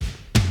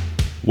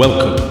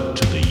Welcome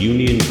to the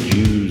Union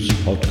Jews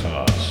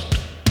podcast.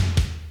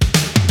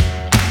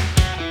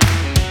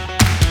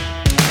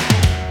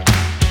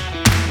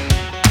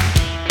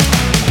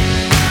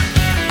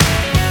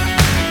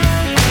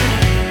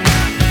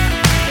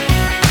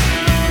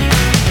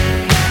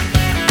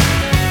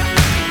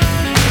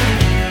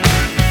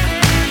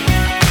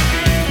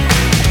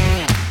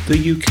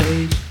 The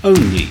UK's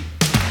only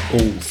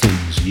all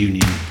things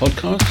union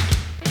podcast,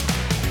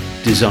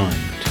 designed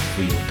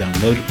for your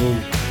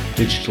downloadable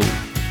digital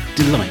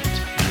delight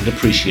and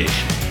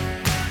appreciation.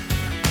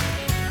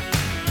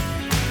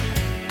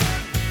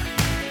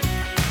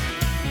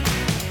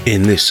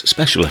 In this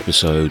special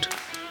episode,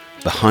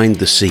 behind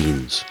the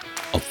scenes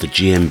of the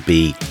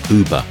GMB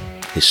Uber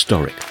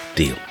historic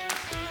deal.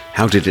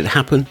 How did it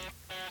happen,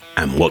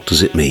 and what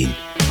does it mean?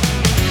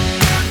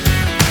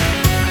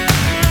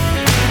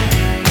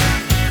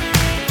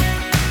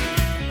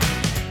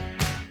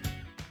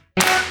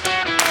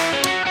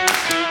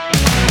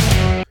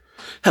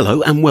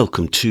 Hello and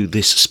welcome to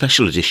this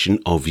special edition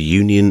of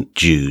Union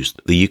Jews,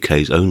 the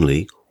UK's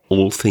only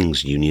all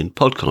things union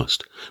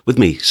podcast, with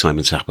me,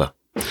 Simon Sapper.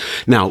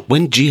 Now,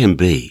 when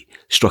GMB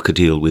struck a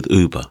deal with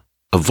Uber,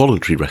 a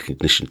voluntary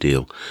recognition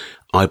deal,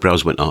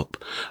 eyebrows went up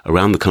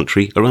around the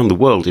country, around the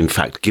world, in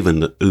fact, given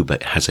that Uber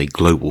has a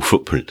global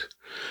footprint.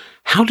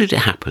 How did it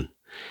happen?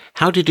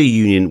 How did a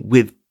union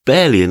with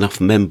barely enough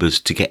members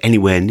to get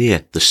anywhere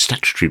near the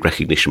statutory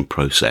recognition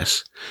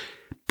process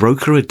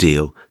broker a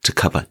deal to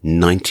cover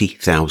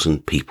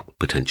 90,000 people,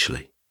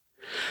 potentially?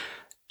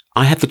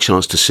 I had the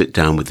chance to sit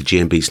down with the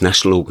GMB's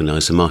national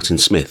organiser, Martin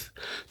Smith,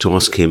 to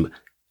ask him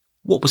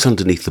what was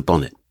underneath the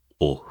bonnet,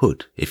 or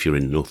hood, if you're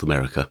in North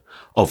America,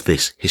 of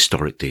this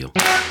historic deal.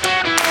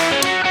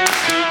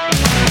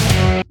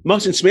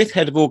 Martin Smith,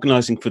 Head of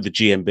Organising for the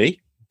GMB.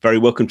 Very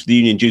welcome to the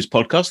Union Jews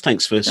podcast.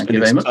 Thanks for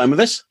spending some time with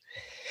us.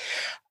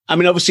 I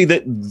mean, obviously,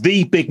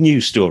 the big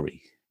news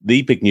story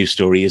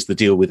is the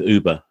deal with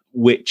Uber,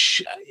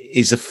 which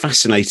is a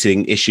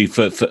fascinating issue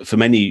for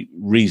many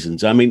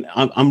reasons. I mean,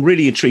 I'm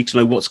really intrigued to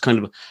know what's kind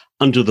of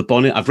under the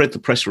bonnet. I've read the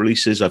press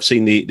releases. I've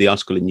seen the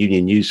article in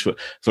Union News,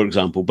 for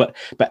example. But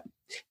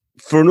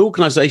for an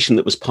organisation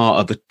that was part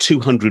of a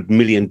 $200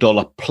 million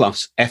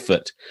plus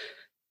effort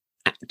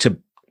to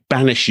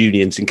banish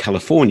unions in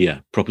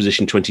California,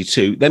 Proposition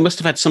 22, they must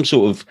have had some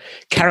sort of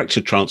character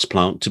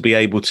transplant to be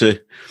able to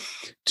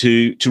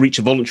reach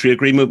a voluntary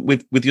agreement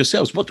with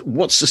yourselves.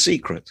 What's the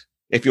secret,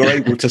 if you're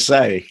able to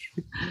say?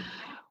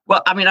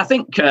 Well, I mean, I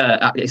think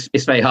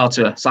it's very hard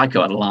to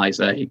psychoanalyze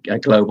a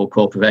global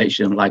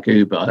corporation like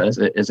Uber as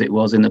it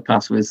was in the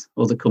past with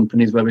other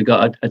companies where we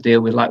got a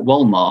deal with like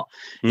Walmart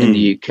in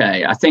the UK.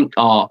 I think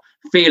our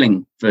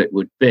feeling for it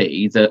would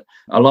be that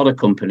a lot of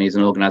companies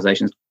and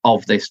organizations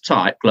of this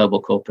type,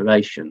 global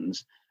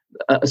corporations,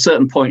 at a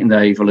certain point in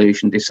their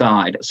evolution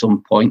decide at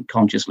some point,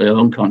 consciously or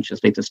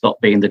unconsciously, to stop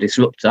being the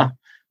disruptor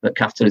that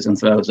capitalism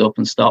throws up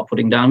and start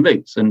putting down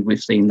roots. And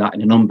we've seen that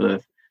in a number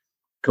of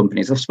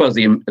companies. I suppose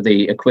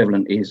the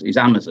equivalent is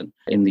Amazon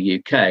in the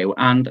UK.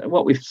 And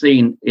what we've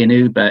seen in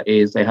Uber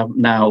is they have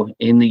now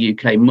in the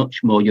UK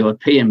much more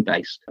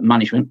European-based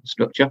management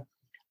structure,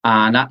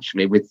 and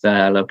actually with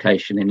their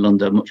location in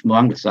London, much more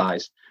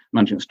anglicised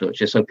management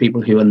structure. So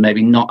people who are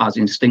maybe not as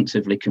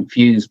instinctively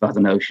confused by the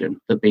notion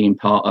that being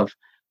part of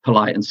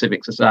polite and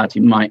civic society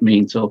might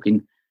mean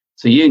talking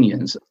to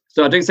unions.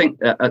 So I do think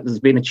there's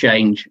been a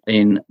change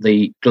in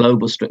the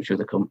global structure of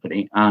the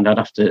company, and I'd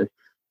have to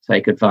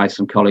take advice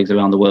from colleagues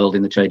around the world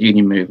in the trade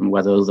union movement,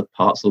 whether other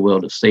parts of the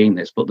world have seen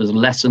this, but there's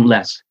less and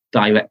less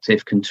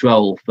directive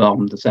control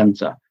from the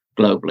centre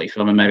globally,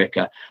 from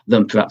America,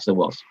 than perhaps there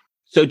was.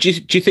 So do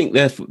you think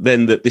therefore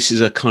then that this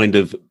is a kind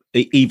of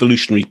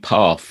evolutionary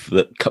path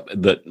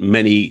that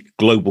many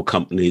global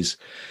companies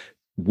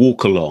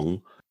walk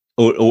along?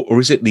 Or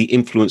is it the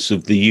influence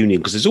of the union?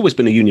 Because there's always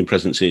been a union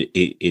presence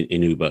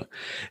in Uber.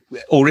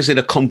 Or is it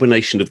a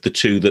combination of the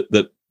two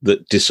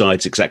that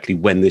decides exactly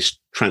when this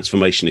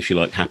transformation, if you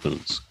like,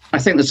 happens? I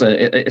think it's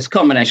a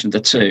combination of the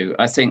two.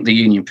 I think the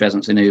union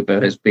presence in Uber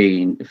has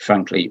been,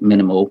 frankly,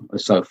 minimal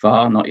so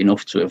far, not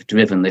enough to have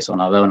driven this on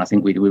our own. I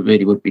think we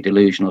really would be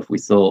delusional if we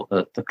thought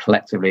that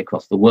collectively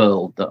across the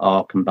world that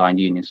our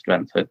combined union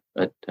strength had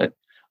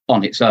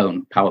on its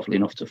own powerful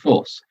enough to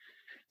force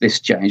this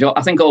change.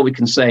 I think all we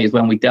can say is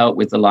when we dealt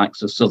with the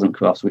likes of Southern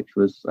Cross, which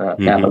was a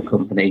Gallo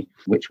company,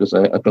 which was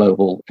a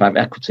global private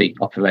equity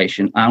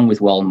operation, and with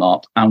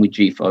Walmart and with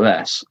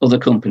G4S, other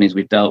companies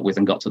we've dealt with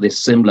and got to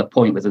this similar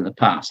point within the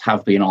past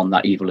have been on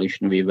that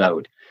evolutionary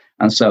road.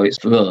 And so it's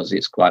for us,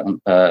 it's quite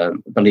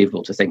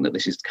believable to think that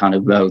this is the kind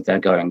of road they're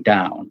going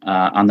down.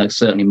 And they're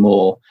certainly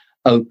more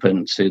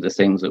open to the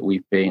things that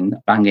we've been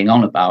banging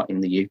on about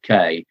in the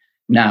UK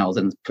now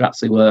than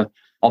perhaps they were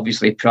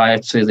obviously prior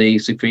to the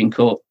Supreme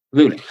Court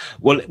ruling.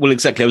 Well,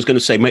 exactly. I was going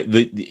to say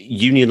the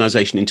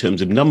unionisation in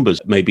terms of numbers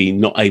may be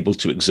not able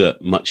to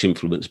exert much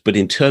influence, but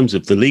in terms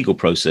of the legal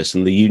process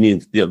and the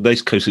union,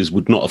 those cases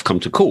would not have come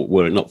to court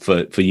were it not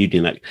for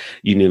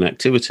union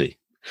activity.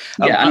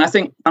 And I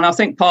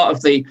think part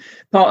of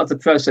the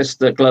process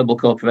that global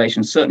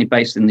corporations, certainly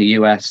based in the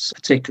US,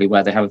 particularly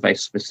where they have a very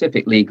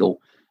specific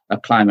legal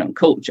climate and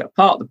culture,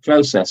 part of the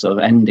process of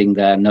ending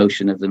their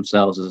notion of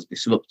themselves as a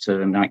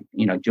disruptor and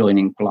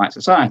joining polite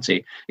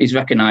society is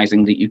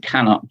recognizing that you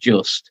cannot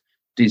just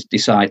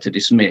decide to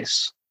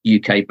dismiss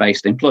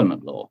UK-based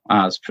employment law,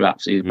 as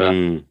perhaps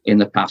Uber in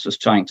the past was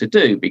trying to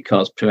do,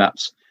 because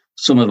perhaps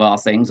some of our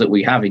things that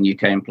we have in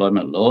UK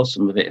employment law,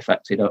 some of it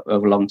affected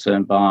over long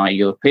term by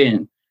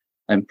European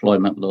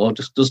employment law,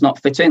 just does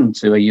not fit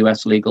into a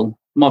US legal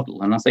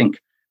model. And I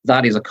think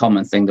that is a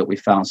common thing that we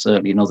found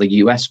certainly in other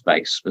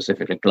US-based,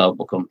 specifically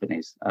global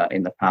companies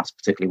in the past,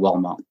 particularly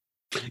Walmart.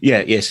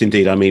 Yes,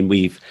 indeed. I mean,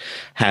 we've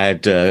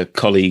had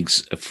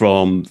colleagues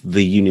from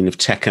the Union of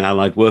Tech and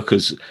Allied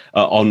Workers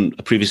on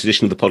a previous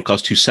edition of the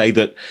podcast who say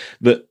that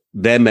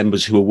their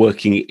members who are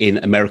working in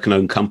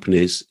American-owned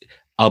companies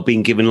are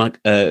being given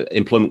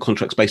employment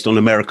contracts based on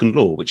American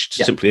law, which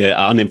simply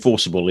are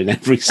unenforceable in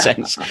every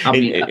sense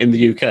in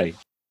the UK.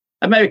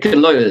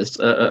 American lawyers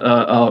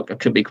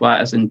could be quite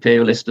as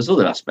imperialist as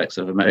other aspects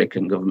of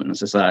American government and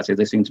society.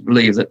 They seem to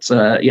believe that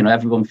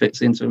everyone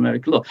fits into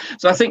American law.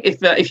 So I think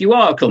if you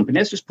are a company,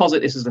 let's just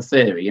posit this as a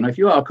theory. If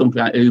you are a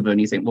company like Uber and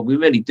you think, well, we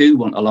really do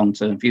want a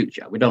long-term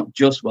future. We don't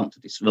just want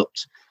to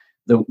disrupt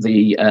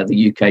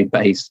the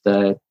UK-based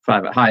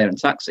private hire and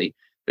taxi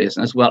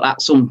business. Well,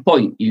 at some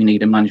point, you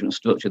need a management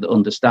structure that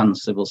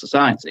understands civil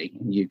society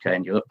in the UK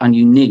and Europe, and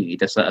you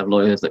need a set of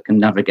lawyers that can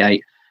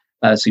navigate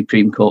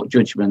Supreme Court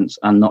judgments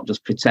and not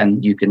just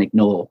pretend you can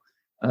ignore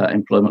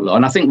employment law.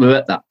 And I think we're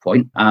at that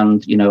point,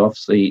 and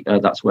obviously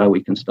that's where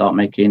we can start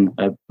making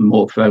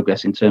more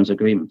progress in terms of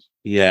agreements.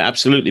 Yeah,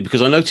 absolutely.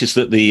 Because I noticed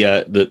that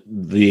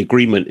the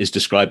agreement is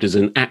described as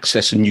an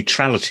access and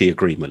neutrality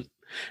agreement.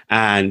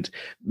 And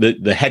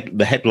the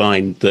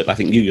headline that I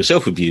think you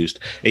yourself have used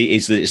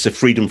is that it's a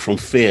freedom from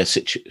fear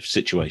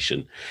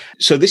situation.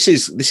 So this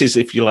is,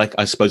 if you like,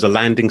 I suppose, a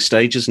landing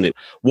stage, isn't it?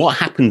 What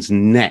happens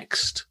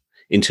next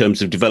in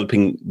terms of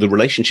developing the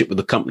relationship with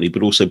the company,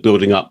 but also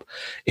building up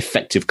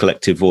effective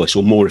collective voice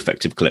or more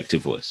effective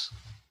collective voice?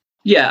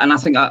 Yeah, and I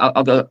think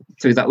I'll go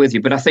through that with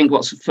you. But I think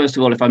first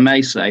of all, if I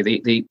may say,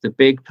 the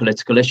big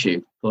political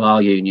issue for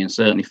our union,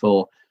 certainly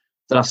for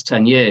the last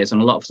 10 years,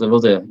 and a lot of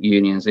other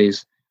unions,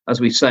 is, as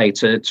we say,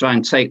 to try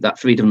and take that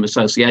freedom of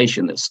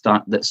association that's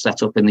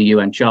set up in the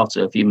UN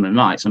Charter of Human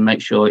Rights and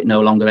make sure it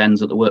no longer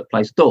ends at the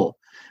workplace door,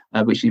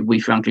 which we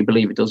frankly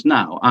believe it does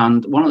now.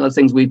 And one of the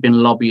things we've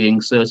been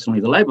lobbying, certainly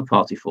the Labour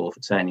Party for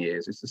 10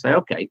 years, is to say,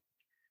 OK,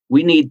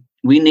 we need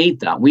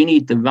that. We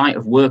need the right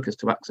of workers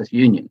to access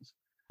unions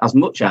as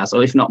much as,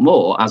 or if not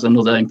more, as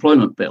another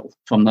employment bill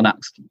from the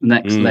next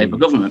Labour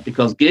government,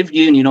 because give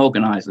union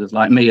organisers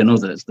like me and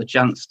others the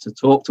chance to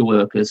talk to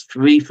workers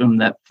free from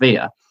their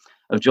fear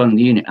of joining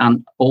the union,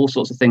 and all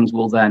sorts of things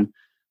will then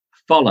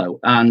follow,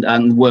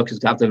 and workers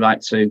have the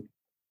right to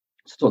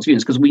talk to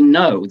unions, because we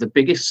know the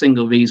biggest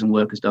single reason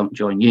workers don't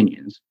join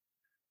unions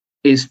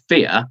is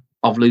fear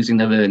of losing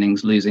their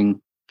earnings,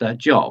 losing their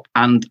job.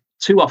 And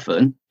too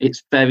often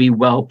it's very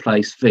well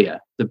placed fear.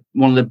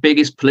 One of the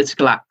biggest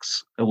political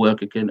acts a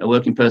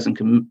working person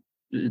can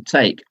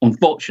take,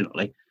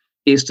 unfortunately,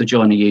 is to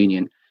join a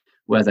union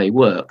where they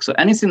work. So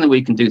anything that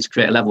we can do to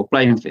create a level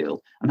playing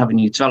field and have a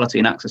neutrality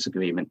and access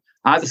agreement,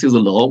 either through the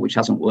law, which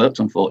hasn't worked,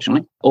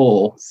 unfortunately,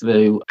 or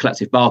through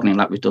collective bargaining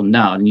like we've done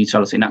now, a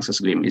neutrality and access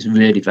agreement is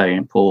really very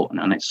important.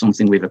 And it's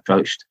something we've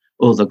approached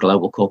other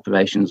global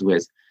corporations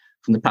with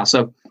from the past.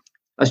 So,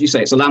 as you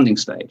say, it's a landing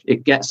stage.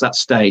 It gets that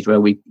stage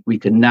where we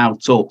can now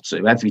talk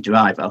to every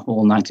driver,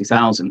 all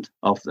 90,000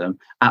 of them,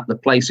 at the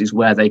places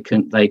where they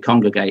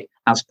congregate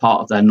as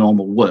part of their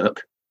normal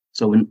work.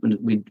 So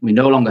we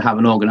no longer have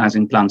an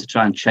organising plan to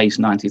try and chase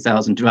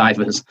 90,000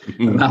 drivers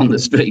around the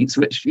streets,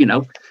 which,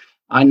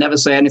 I never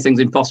say anything's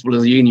impossible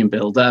as a union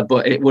builder,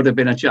 but it would have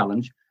been a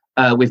challenge.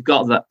 We've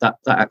got that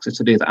access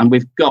to do that. And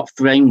we've got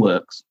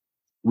frameworks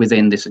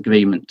within this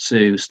agreement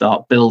to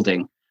start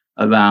building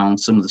around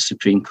some of the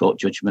Supreme Court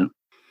judgment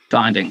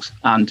findings.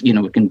 And,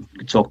 we can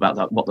talk about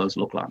that, what those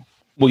look like.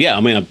 Well, yeah,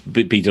 I mean, I'd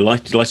be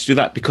delighted to do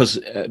that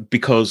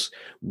because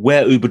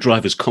where Uber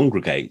drivers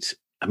congregate,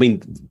 I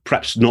mean,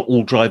 perhaps not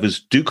all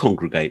drivers do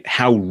congregate.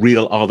 How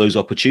real are those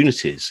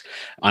opportunities?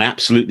 I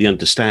absolutely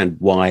understand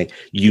why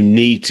you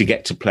need to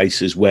get to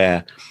places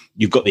where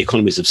you've got the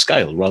economies of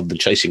scale rather than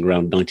chasing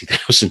around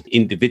 90,000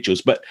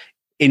 individuals. But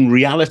in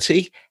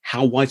reality,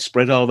 how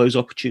widespread are those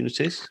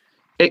opportunities?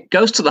 It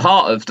goes to the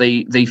heart of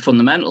the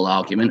fundamental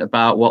argument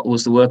about what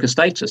was the worker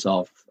status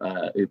of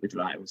Uber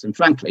drivers. And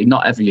frankly,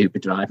 not every Uber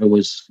driver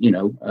was,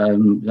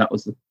 that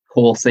was the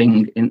core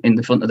thing in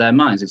the front of their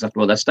minds, exactly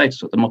what their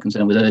status was. They're more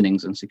concerned with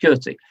earnings and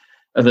security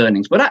of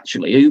earnings. But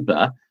actually,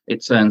 Uber,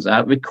 it turns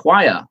out,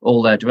 require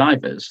all their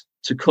drivers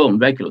to come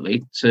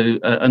regularly to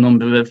a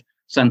number of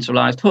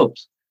centralised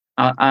hubs,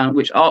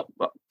 which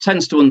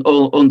tends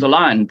to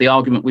underline the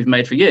argument we've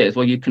made for years.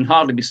 Well, you can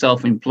hardly be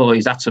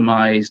self-employed,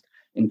 atomised,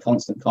 in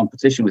constant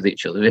competition with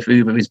each other if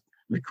Uber is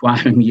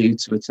requiring you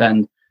to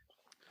attend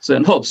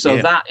certain hubs. So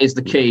that is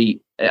the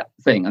key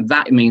thing. And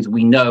that means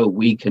we know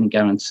we can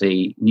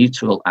guarantee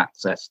neutral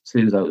access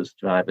to those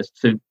drivers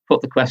to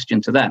put the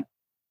question to them.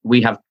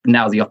 We have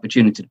now the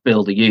opportunity to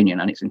build a union,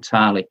 and it's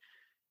entirely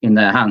in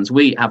their hands.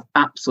 We have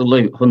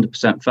absolute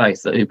 100%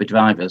 faith that Uber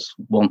drivers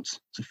want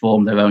to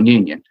form their own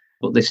union,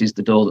 but this is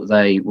the door that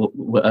they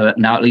are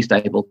now at least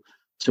able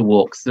to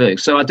walk through.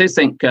 So I do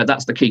think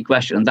that's the key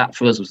question, and that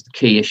for us was the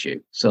key issue,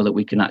 so that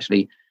we can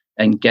actually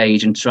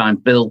engage and try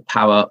and build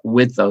power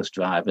with those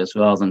drivers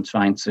rather than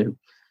trying to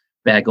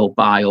beg or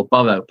buy or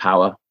borrow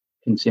power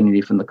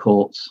continually from the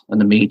courts and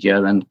the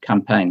media and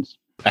campaigns.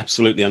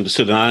 Absolutely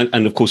understood.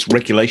 And of course,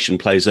 regulation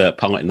plays a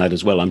part in that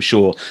as well. I'm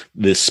sure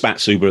the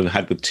spats Uber have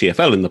had with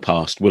TfL in the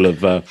past will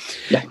have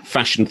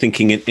fashioned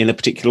thinking in a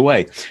particular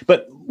way.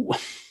 But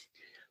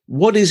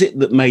what is it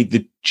that made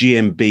the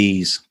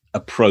GMB's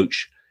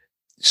approach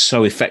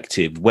so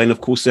effective when, of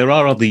course, there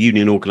are other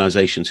union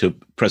organisations who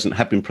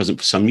have been present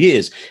for some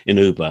years in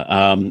Uber?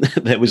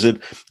 There was an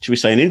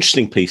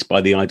interesting piece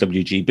by the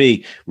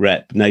IWGB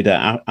rep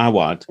Neda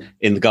Awad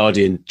in The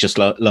Guardian just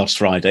last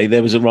Friday.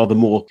 There was a rather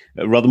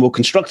more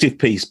constructive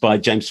piece by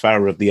James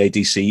Farrer of the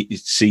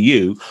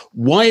ADCU.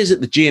 Why is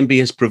it the GMB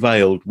has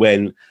prevailed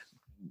when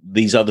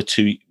these other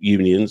two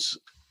unions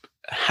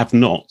have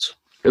not?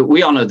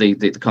 We honour the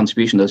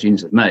contribution those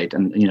unions have made,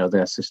 and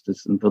they're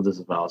sisters and brothers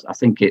of ours. I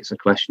think it's a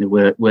question of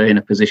we're in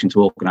a position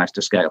to organise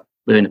to scale.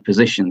 We're in a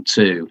position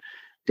to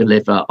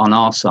deliver on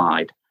our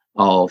side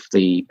of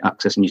the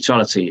access and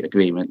neutrality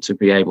agreement to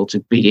be able to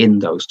be in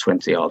those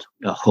 20 odd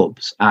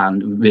hubs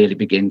and really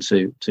begin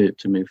to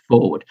move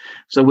forward.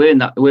 So we're in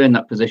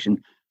that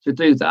position to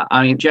do that.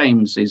 I mean,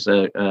 James is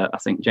I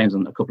think James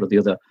and a couple of the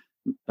other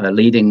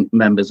leading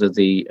members of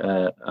the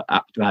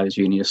app drivers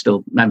union are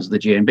still members of the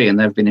GMB, and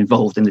they've been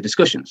involved in the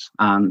discussions.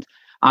 And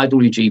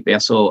IWGB, I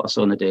saw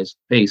Nadir's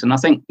piece, and I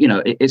think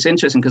it's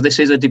interesting because this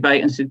is a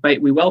debate, and it's a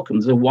debate we welcome.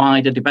 There's a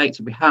wider debate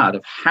to be had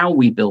of how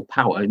we build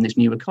power in this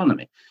new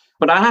economy.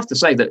 But I have to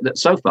say that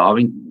so far, I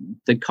mean,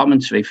 the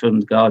commentary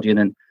from The Guardian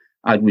and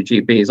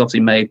IWGB is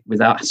obviously made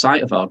without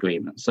sight of our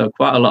agreement. So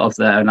quite a lot of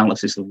their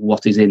analysis of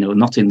what is in or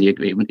not in the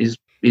agreement is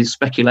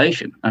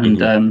speculation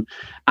and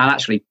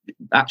actually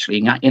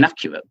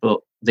inaccurate. But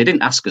they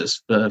didn't ask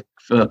us for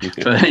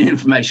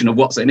information of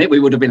what's in it. We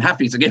would have been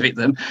happy to give it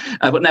them,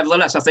 but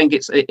nevertheless, I think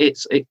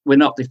we're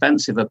not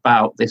defensive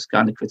about this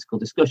kind of critical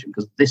discussion,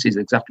 because this is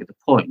exactly the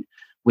point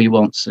we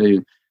want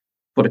to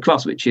put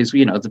across, which is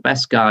the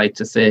best guide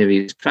to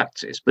theory is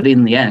practice. But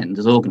in the end,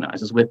 as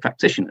organisers, we're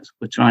practitioners.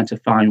 We're trying to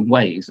find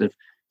ways of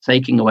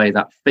taking away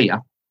that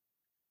fear,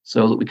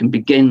 so that we can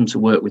begin to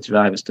work with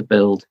drivers to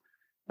build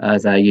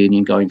their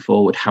union going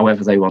forward,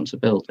 however they want to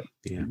build it.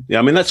 Yeah.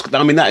 I mean,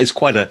 that is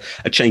quite a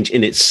change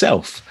in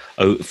itself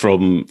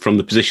from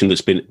the position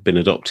that's been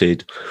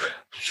adopted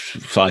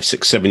 5,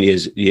 6, 7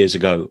 years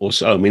ago or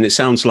so. I mean, it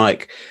sounds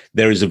like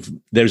there is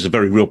a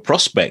very real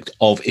prospect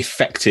of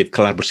effective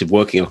collaborative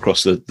working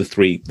across the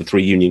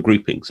three union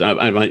groupings.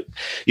 I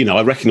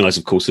recognise,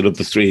 of course, that of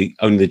the three,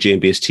 only the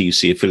GMB is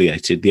TUC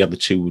affiliated. The other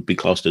two would be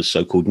classed as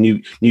so-called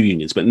new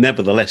unions, but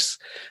nevertheless,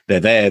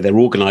 they're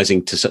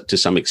organising to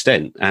some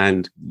extent,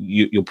 and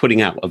you're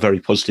putting out a very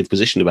positive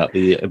position about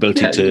the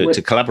ability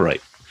to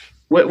collaborate.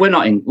 We're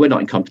not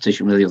in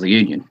competition with the other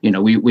union.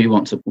 We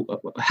want to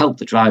help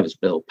the drivers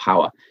build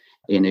power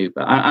in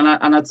Uber,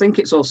 and I think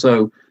it's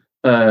also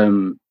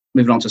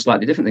moving on to a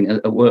slightly different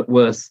thing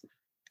worth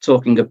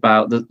talking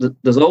about.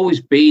 There's always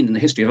been in the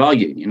history of our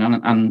union,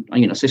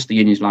 and sister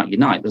unions like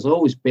Unite, there's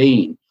always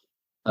been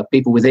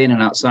people within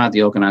and outside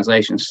the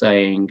organisation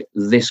saying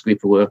this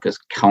group of workers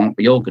can't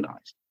be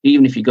organised.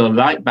 Even if you go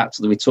right back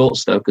to the retort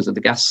stokers of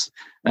the gas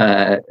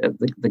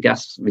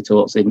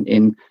retorts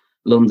in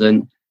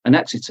London and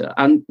Exeter,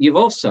 and you've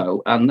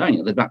also,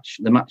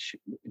 the match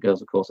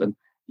girls, of course, and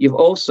you've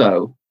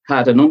also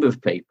had a number of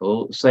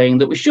people saying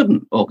that we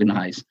shouldn't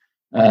organise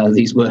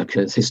these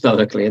workers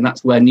historically, and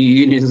that's where new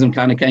unionism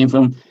kind of came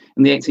from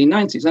in the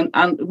 1890s.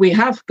 And we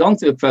have gone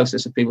through a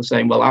process of people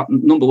saying, well,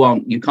 number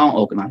one, you can't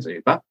organise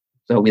Uber,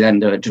 so we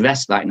then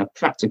address that in a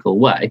practical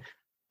way.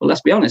 Well,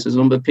 let's be honest, there's a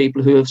number of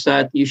people who have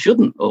said you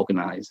shouldn't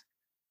organise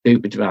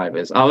Uber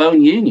drivers. Our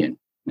own union,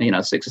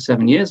 6 or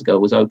 7 years ago,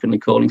 was openly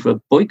calling for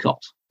a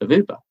boycott of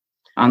Uber.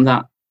 And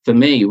that, for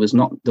me, was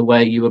not the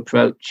way you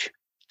approach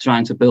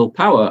trying to build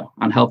power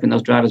and helping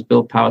those drivers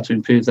build power to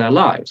improve their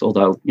lives,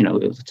 although,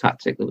 it was a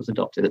tactic that was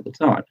adopted at the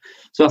time.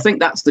 So I think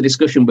that's the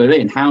discussion we're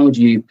in. How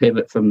do you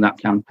pivot from that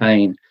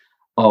campaign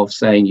of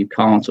saying you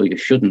can't or you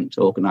shouldn't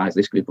organise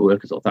this group of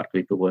workers or that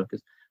group of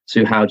workers,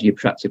 to how do you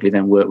practically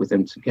then work with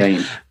them to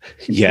gain?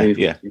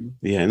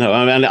 No,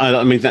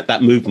 I mean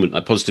that movement,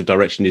 that positive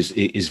direction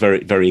is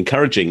very, very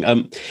encouraging.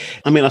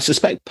 I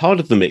suspect part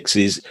of the mix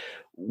is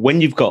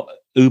when you've got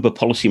Uber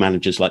policy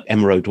managers like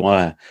Emma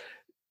O'Dwyer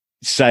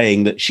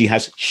saying that she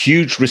has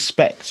huge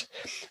respect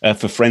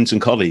for friends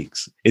and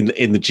colleagues in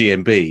the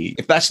GMB.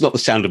 If that's not the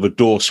sound of a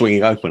door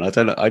swinging open, I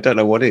don't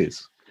know what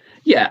is.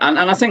 Yeah, and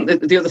I think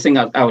that the other thing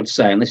I would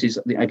say, and this is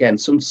again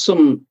some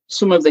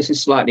of this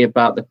is slightly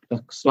about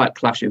the slight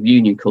clash of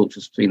union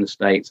cultures between the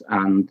States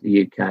and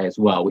the UK as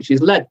well, which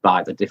is led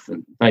by the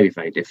different, very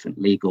very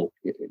different legal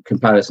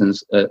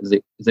comparisons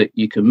that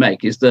you can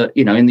make. Is that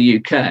in the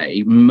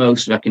UK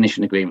most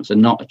recognition agreements are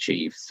not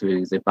achieved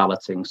through the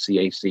balloting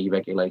CAC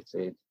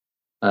regulated.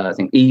 I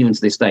think even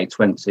to this day,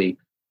 20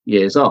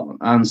 years on.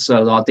 And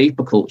so our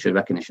deeper culture of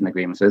recognition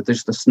agreements are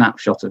just a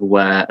snapshot of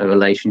where a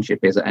relationship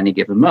is at any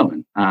given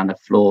moment and a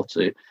floor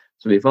to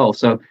evolve.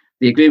 So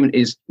the agreement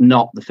is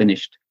not the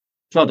finished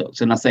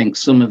product. And I think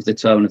some of the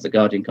tone of the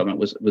Guardian comment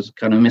was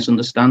kind of a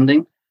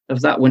misunderstanding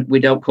of that. We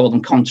don't call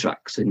them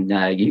contracts in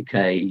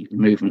UK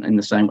movement in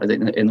the same way,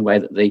 in the way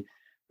that the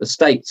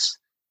States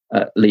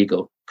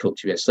legal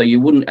culture is. So you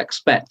wouldn't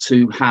expect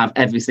to have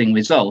everything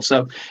resolved.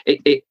 So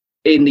it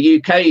in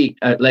the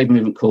UK labour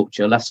movement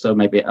culture, less so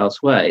maybe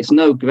elsewhere, it's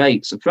no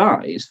great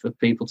surprise for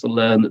people to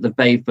learn that the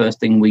very first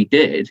thing we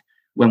did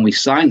when we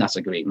signed that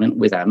agreement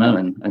with Emma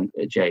and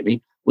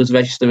JB was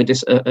register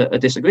a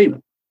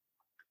disagreement.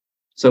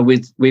 So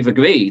we've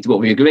agreed what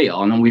we agree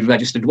on, and we've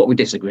registered what we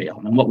disagree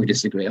on. And what we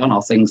disagree on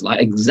are things like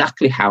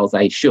exactly how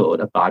they should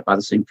abide by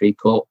the Supreme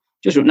Court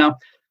judgment. Now,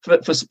 for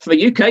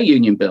a UK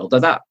union builder,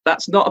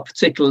 that's not a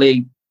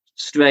particularly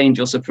strange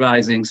or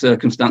surprising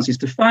circumstances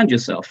to find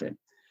yourself in.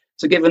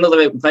 To give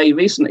another very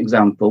recent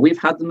example,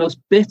 we've had the most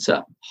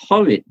bitter,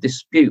 horrid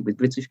dispute with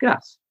British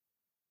Gas.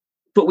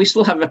 But we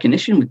still have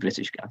recognition with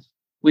British Gas.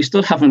 We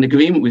still have an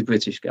agreement with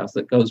British Gas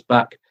that goes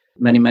back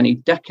many, many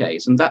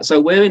decades. And so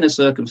we're in a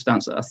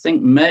circumstance that I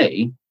think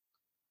may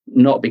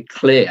not be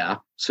clear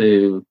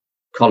to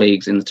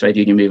colleagues in the trade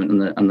union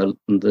movement and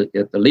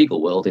the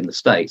legal world in the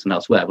States and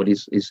elsewhere, but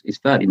is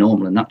fairly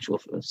normal and natural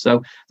for us.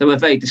 So there were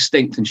very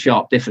distinct and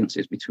sharp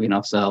differences between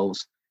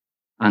ourselves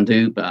and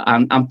Uber.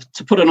 And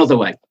to put another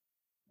way,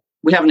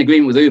 we have an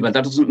agreement with Uber.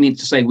 That doesn't mean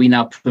to say we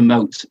now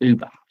promote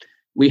Uber.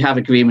 We have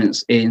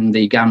agreements in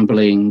the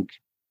gambling,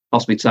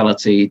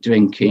 hospitality,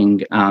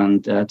 drinking,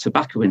 and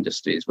tobacco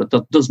industries, but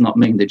that does not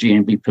mean the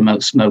GMB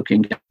promotes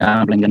smoking,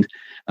 gambling,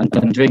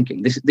 and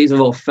drinking. These are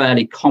all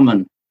fairly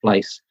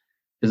commonplace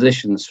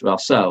positions for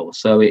ourselves.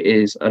 So it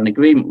is an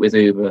agreement with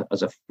Uber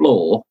as a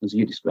floor, as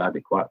you described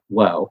it quite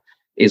well,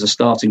 is a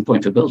starting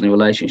point for building a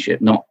relationship,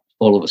 not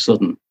all of a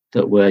sudden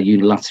that we're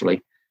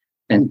unilaterally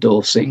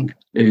endorsing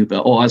Uber,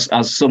 or as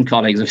some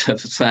colleagues have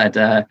said,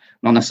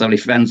 not necessarily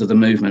friends of the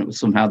movement, but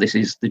somehow this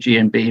is the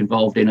GMB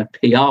involved in a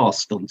PR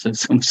stunt of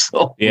some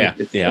sort. Yeah,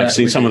 I've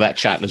seen some of that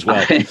chat as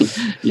well.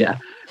 Yeah.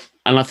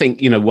 And I think,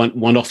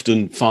 one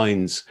often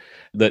finds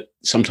that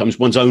sometimes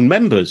one's own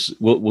members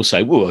will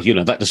say, well,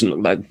 that doesn't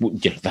look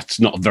like, that's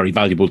not a very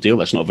valuable deal.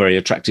 That's not a very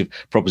attractive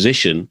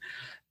proposition.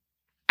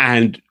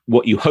 And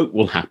what you hope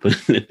will happen,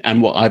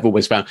 and what I've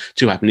always found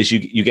to happen, is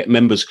you get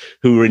members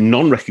who are in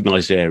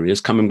non-recognised areas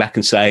coming back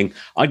and saying,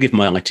 I give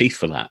my eye teeth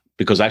for that,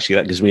 because actually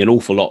that gives me an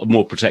awful lot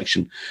more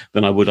protection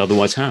than I would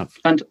otherwise have.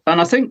 And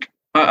I think,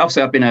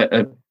 obviously, I've been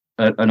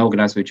an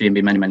organiser with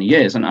GMB many, many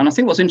years. And I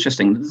think what's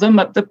interesting,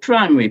 the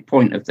primary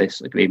point of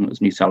this agreement was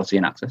neutrality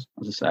and access,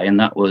 as I say, and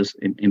that was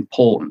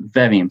important,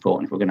 very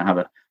important, if we're going to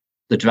have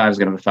the drivers are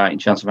going to have a fighting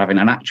chance of having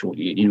an actual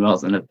union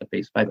rather than a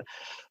piece of paper.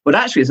 But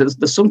actually,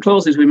 there's some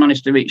clauses we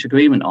managed to reach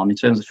agreement on in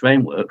terms of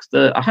frameworks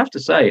that I have to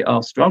say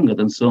are stronger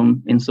than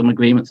some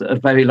agreements that are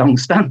very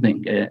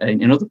long-standing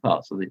in other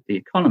parts of the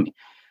economy.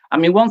 I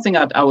mean, one thing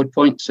I would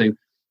point to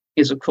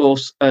is, of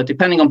course,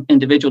 depending on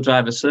individual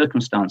drivers'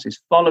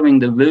 circumstances, following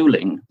the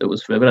ruling that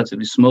was for a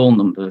relatively small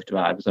number of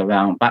drivers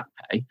around back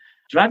pay,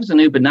 drivers in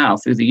Uber now,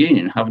 through the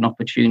union, have an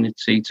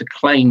opportunity to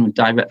claim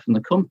direct from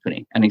the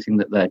company anything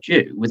that they're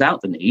due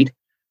without the need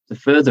to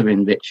further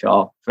enrich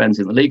our friends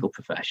in the legal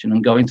profession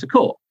and go into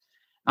court.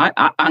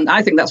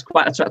 I think that's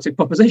quite an attractive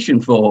proposition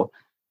for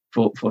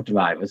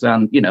drivers,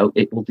 and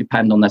it will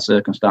depend on their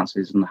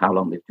circumstances and how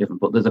long they've driven.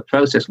 But there's a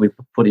process we've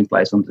put in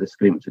place under this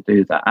agreement to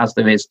do that, as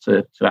there is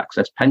to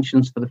access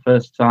pensions for the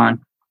first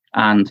time,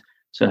 and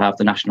to have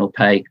the national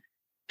pay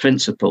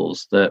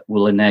principles that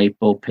will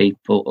enable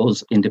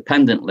us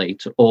independently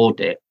to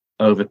audit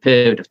over a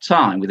period of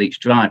time with each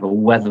driver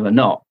whether or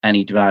not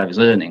any driver's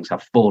earnings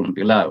have fallen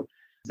below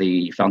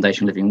the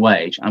foundation living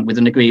wage, and with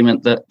an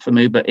agreement that from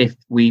Uber, if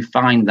we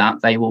find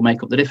that, they will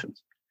make up the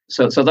difference.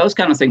 So those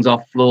kind of things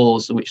are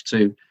flaws which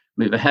to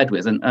move ahead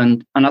with.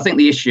 And I think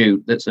the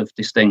issue that's of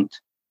distinct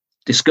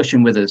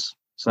discussion with us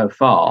so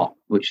far,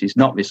 which is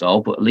not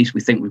resolved, but at least we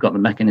think we've got the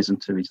mechanism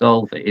to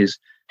resolve it, is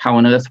how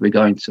on earth we're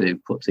going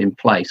to put in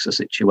place a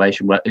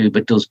situation where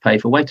Uber does pay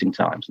for waiting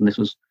times. And this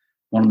was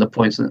one of the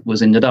points that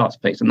was in Nadart's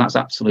piece, and that's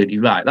absolutely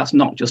right. That's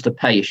not just a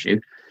pay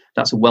issue,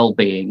 that's a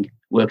well-being,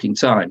 working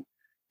time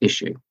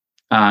issue.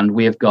 And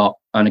we have got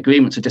an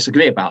agreement to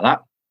disagree about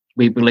that.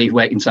 We believe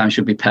waiting time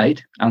should be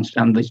paid, and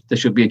there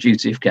should be a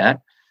duty of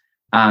care.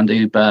 And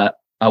Uber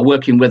are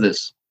working with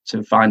us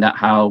to find out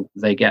how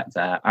they get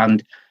there.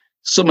 And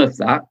some of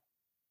that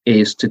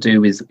is to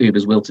do with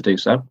Uber's will to do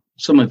so.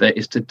 Some of it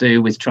is to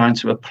do with trying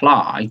to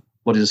apply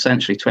what is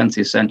essentially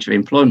 20th century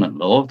employment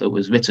law that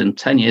was written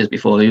 10 years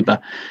before Uber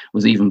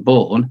was even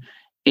born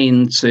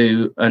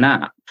into an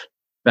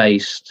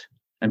app-based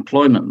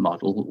employment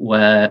model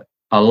where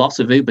a lot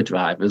of Uber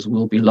drivers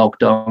will be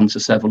logged on to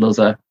several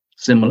other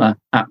similar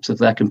apps of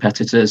their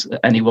competitors at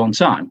any one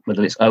time,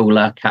 whether it's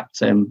Ola,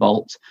 Captain,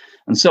 Bolt,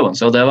 and so on.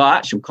 So there are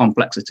actual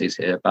complexities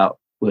here about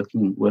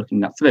working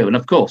that through. And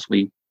of course,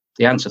 the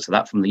answer to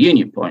that from the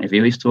union point of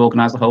view is to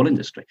organise the whole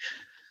industry.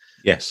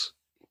 Yes.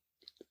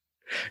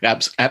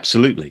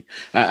 Absolutely.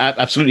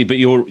 Absolutely. But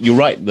you're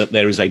right that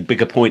there is a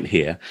bigger point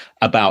here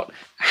about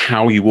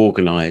how you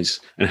organise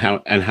and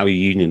how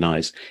you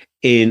unionise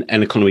in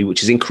an economy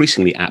which is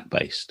increasingly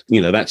app-based.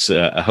 That's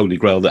a holy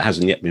grail that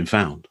hasn't yet been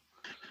found.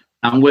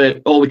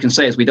 And all we can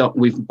say is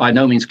we've by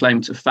no means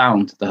claimed to have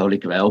found the Holy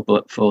Grail,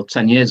 but for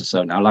 10 years or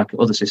so now, like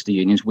other sister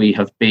unions, we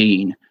have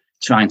been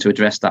trying to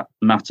address that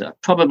matter.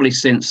 Probably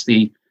since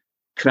the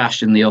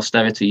crash in the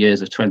austerity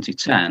years of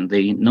 2010,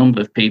 the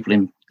number of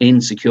people in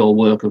secure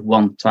work of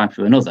one type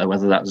or another,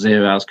 whether that's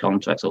 0 hours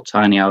contracts or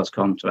tiny hours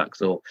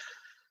contracts or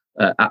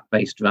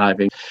app-based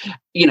driving,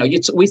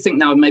 we think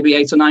now maybe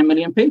 8 or 9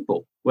 million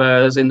people,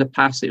 whereas in the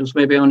past it was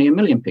maybe only 1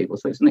 million people.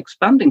 So it's an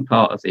expanding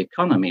part of the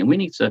economy, and we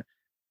need to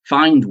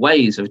find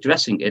ways of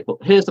addressing it. But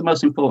here's the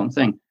most important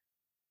thing.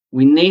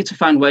 We need to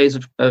find ways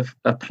of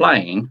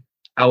applying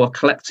our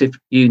collective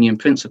union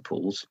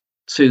principles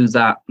to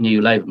that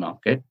new labour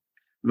market,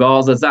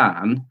 rather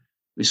than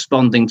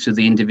responding to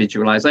the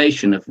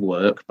individualisation of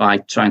work by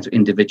trying to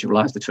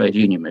individualise the trade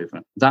union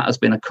movement. That has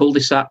been a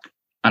cul-de-sac,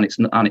 and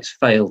it's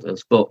failed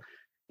us. But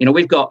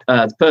we've got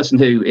the person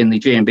who in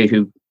the GMB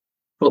who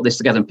put this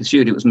together and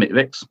pursued it was Mick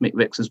Ricks. Mick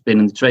Ricks has been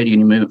in the trade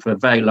union movement for a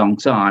very long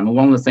time. And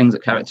one of the things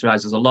that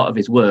characterises a lot of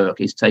his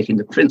work is taking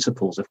the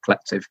principles of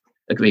collective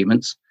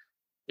agreements,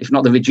 if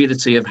not the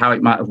rigidity of how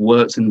it might have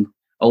worked in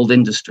old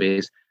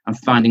industries, and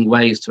finding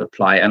ways to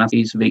apply it. And I think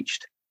he's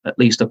reached at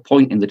least a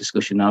point in the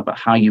discussion now about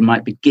how you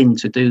might begin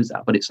to do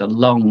that. But it's a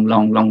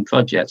long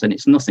project, and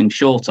it's nothing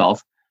short of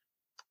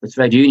the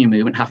trade union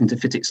movement having to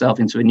fit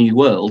itself into a new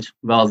world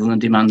rather than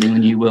demanding the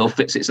new world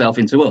fits itself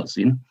into us,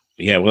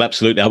 Yeah, well,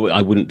 absolutely.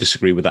 I wouldn't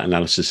disagree with that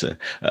analysis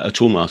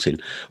at all,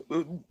 Martin.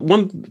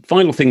 One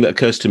final thing that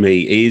occurs to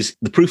me is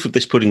the proof of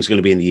this pudding is going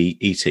to be in the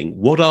eating.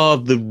 What are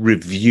the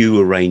review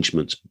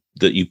arrangements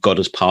that you've got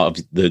as part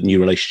of the new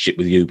relationship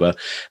with Uber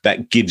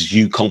that gives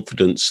you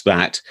confidence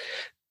that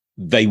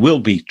they will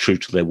be true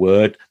to their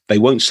word? They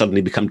won't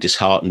suddenly become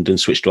disheartened and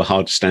switch to a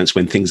harder stance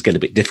when things get a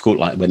bit difficult,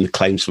 like when the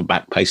claims for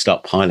back pay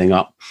start piling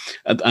up,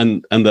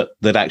 and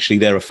that actually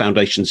there are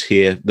foundations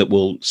here that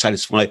will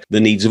satisfy the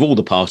needs of all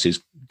the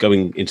parties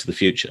going into the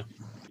future.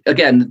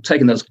 Again,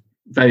 taking those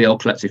very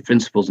old collective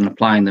principles and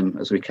applying them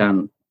as we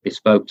can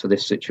bespoke to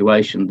this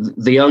situation,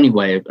 the only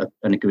way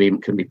an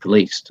agreement can be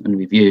policed and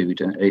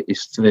reviewed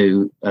is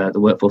through the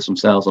workforce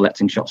themselves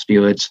electing shop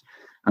stewards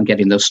and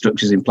getting those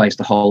structures in place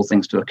to hold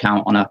things to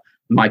account on a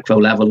micro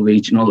level,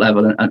 regional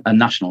level, and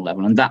national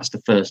level. And that's the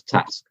first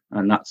task.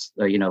 And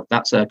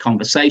that's a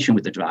conversation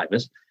with the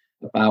drivers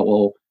about,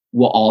 well,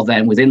 what are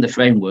then within the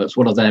frameworks?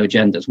 What are their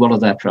agendas? What are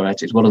their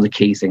priorities? What are the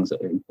key things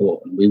that are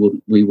important?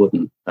 We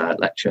wouldn't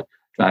lecture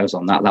drivers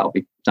on that.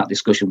 That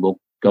discussion will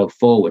go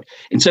forward.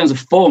 In terms of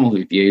formal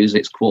reviews,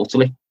 it's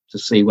quarterly to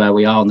see where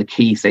we are on the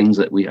key things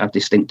that we have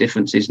distinct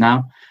differences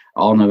now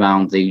on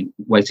around the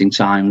waiting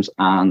times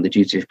and the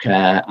duty of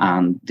care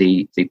and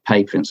the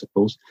pay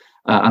principles.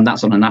 And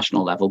that's on a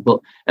national level. But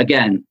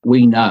again,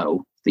 we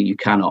know that you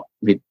cannot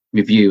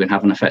review and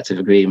have an effective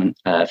agreement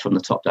from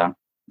the top down.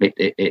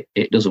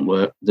 It doesn't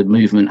work. The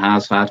movement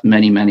has had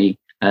many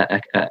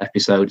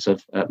episodes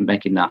of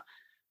making that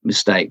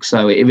mistake.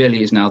 So it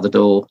really is now the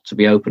door to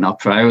be open. Our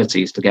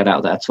priority is to get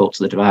out there, talk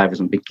to the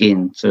drivers, and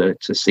begin to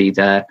see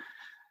their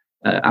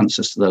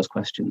answers to those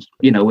questions.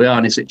 We are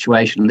in a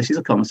situation, and this is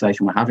a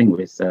conversation we're having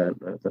with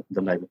the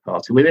Labour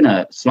Party. We're in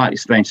a slightly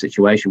strange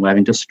situation where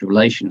industrial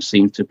relations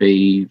seem to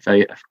be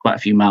quite a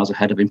few miles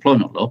ahead of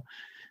employment law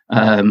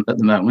at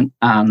the moment,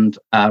 and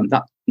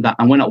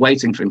and we're not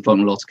waiting for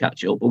employment law to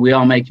catch up, but we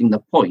are making the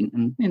point.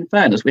 And in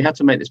fairness, we had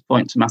to make this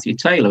point to Matthew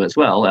Taylor as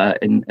well a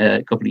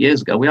couple of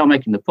years ago. We are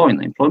making the point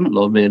that employment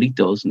law really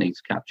does need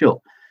to catch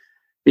up,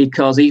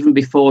 because even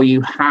before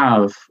you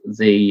have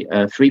the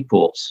free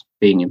ports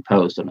being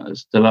imposed on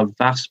us, there are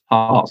vast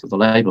parts of the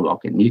labour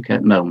market in the UK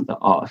at the moment that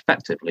are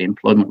effectively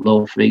employment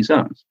law free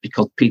zones,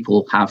 because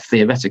people have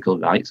theoretical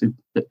rights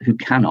who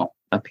cannot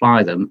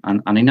apply them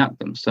and enact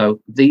them.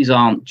 So these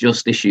aren't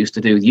just issues to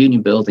do with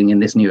union building in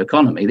this new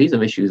economy. These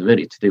are issues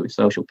really to do with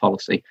social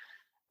policy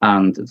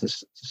and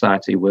the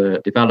society we're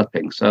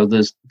developing. So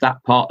there's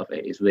that part of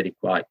it is really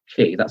quite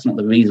key. That's not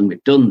the reason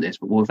we've done this,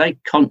 but we're very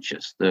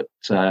conscious that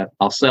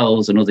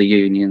ourselves and other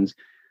unions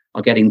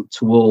are getting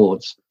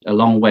towards a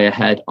long way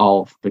ahead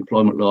of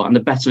employment law. And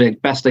the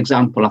best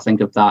example, I think,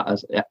 of that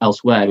as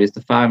elsewhere is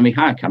the fire and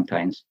rehire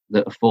campaigns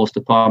that are forced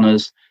upon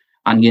us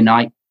and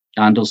Unite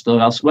and also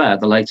elsewhere,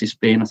 the latest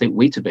being, I think,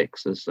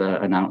 Weetabix has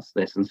announced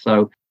this. And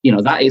so,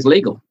 that is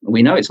legal.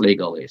 We know it's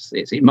legal. It's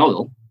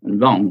immoral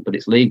and wrong, but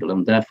it's legal.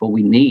 And therefore,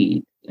 we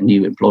need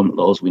new employment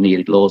laws. We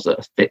need laws that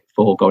are fit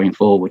for going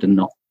forward and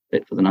not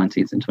fit for the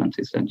 19th and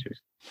 20th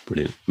centuries.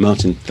 Brilliant.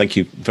 Martin, thank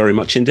you very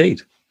much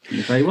indeed.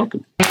 You're very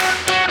welcome.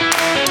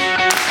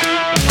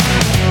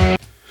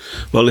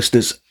 Well,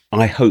 listeners,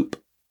 I hope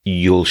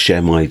you'll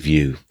share my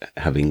view,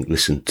 having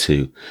listened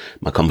to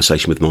my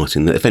conversation with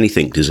Martin, that if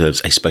anything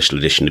deserves a special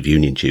edition of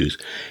Union Dues,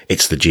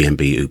 it's the GMB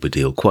Uber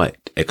deal.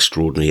 Quite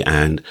extraordinary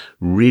and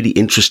really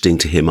interesting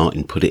to hear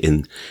Martin put it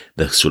in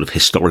the sort of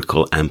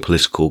historical and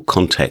political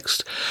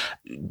context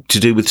to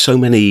do with so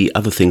many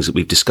other things that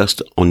we've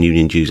discussed on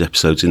Union Dues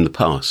episodes in the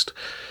past.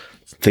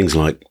 Things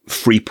like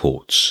free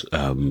ports,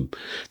 the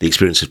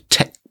experience of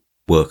tech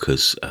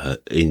workers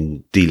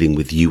in dealing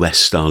with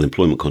US-style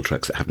employment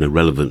contracts that have no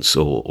relevance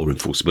or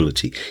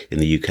enforceability in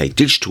the UK,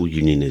 digital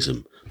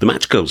unionism, the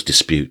Match Girls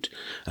dispute,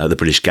 the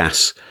British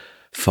gas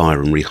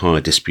fire and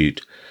rehire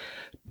dispute.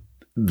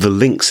 The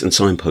links and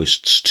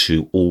signposts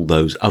to all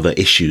those other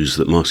issues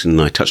that Martin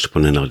and I touched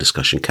upon in our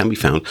discussion can be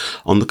found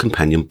on the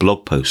companion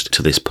blog post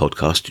to this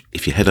podcast.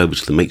 If you head over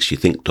to the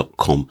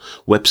makesyouthink.com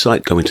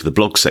website, go into the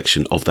blog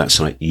section of that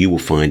site, you will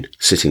find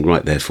sitting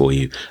right there for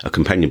you a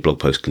companion blog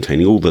post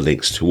containing all the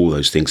links to all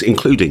those things,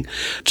 including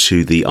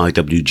to the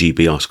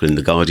IWGB article in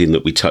The Guardian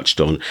that we touched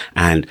on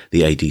and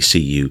the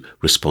ADCU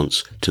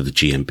response to the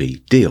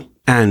GMB deal.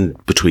 And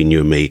between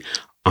you and me,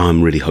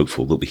 I'm really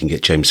hopeful that we can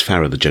get James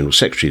Farrer, the General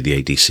Secretary of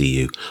the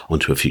ADCU,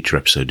 onto a future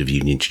episode of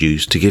Union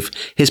Dues to give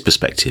his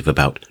perspective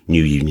about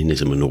new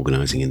unionism and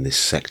organising in this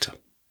sector.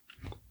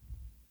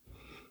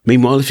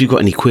 Meanwhile, if you've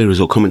got any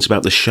queries or comments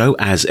about the show,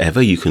 as ever,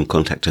 you can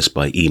contact us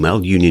by email,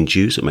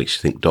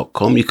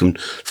 uniondues@makesyouthink.com. You can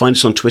find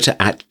us on Twitter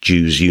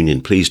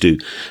 @DuesUnion. Please do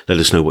let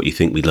us know what you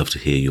think. We'd love to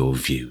hear your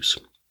views.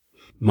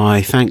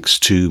 My thanks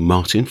to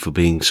Martin for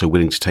being so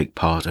willing to take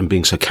part and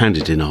being so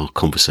candid in our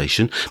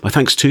conversation. My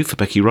thanks too for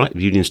Becky Wright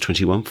of Unions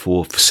 21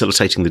 for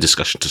facilitating the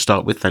discussion to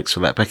start with. Thanks for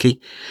that, Becky.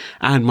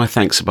 And my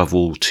thanks above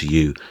all to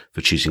you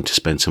for choosing to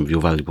spend some of your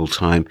valuable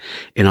time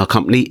in our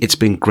company. It's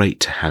been great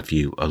to have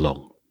you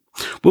along.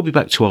 We'll be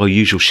back to our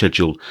usual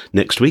schedule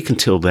next week.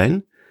 Until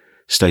then,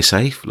 stay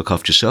safe, look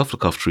after yourself,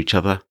 look after each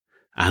other,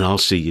 and I'll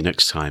see you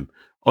next time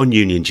on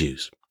Union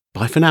Dues.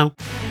 Bye for now.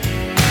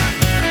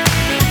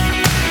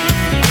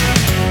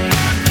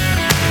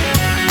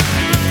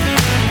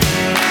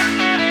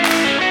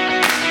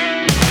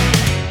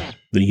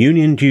 The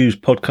Union Dues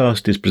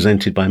podcast is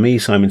presented by me,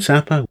 Simon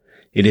Sapper.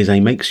 It is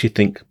a Makes You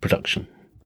Think production.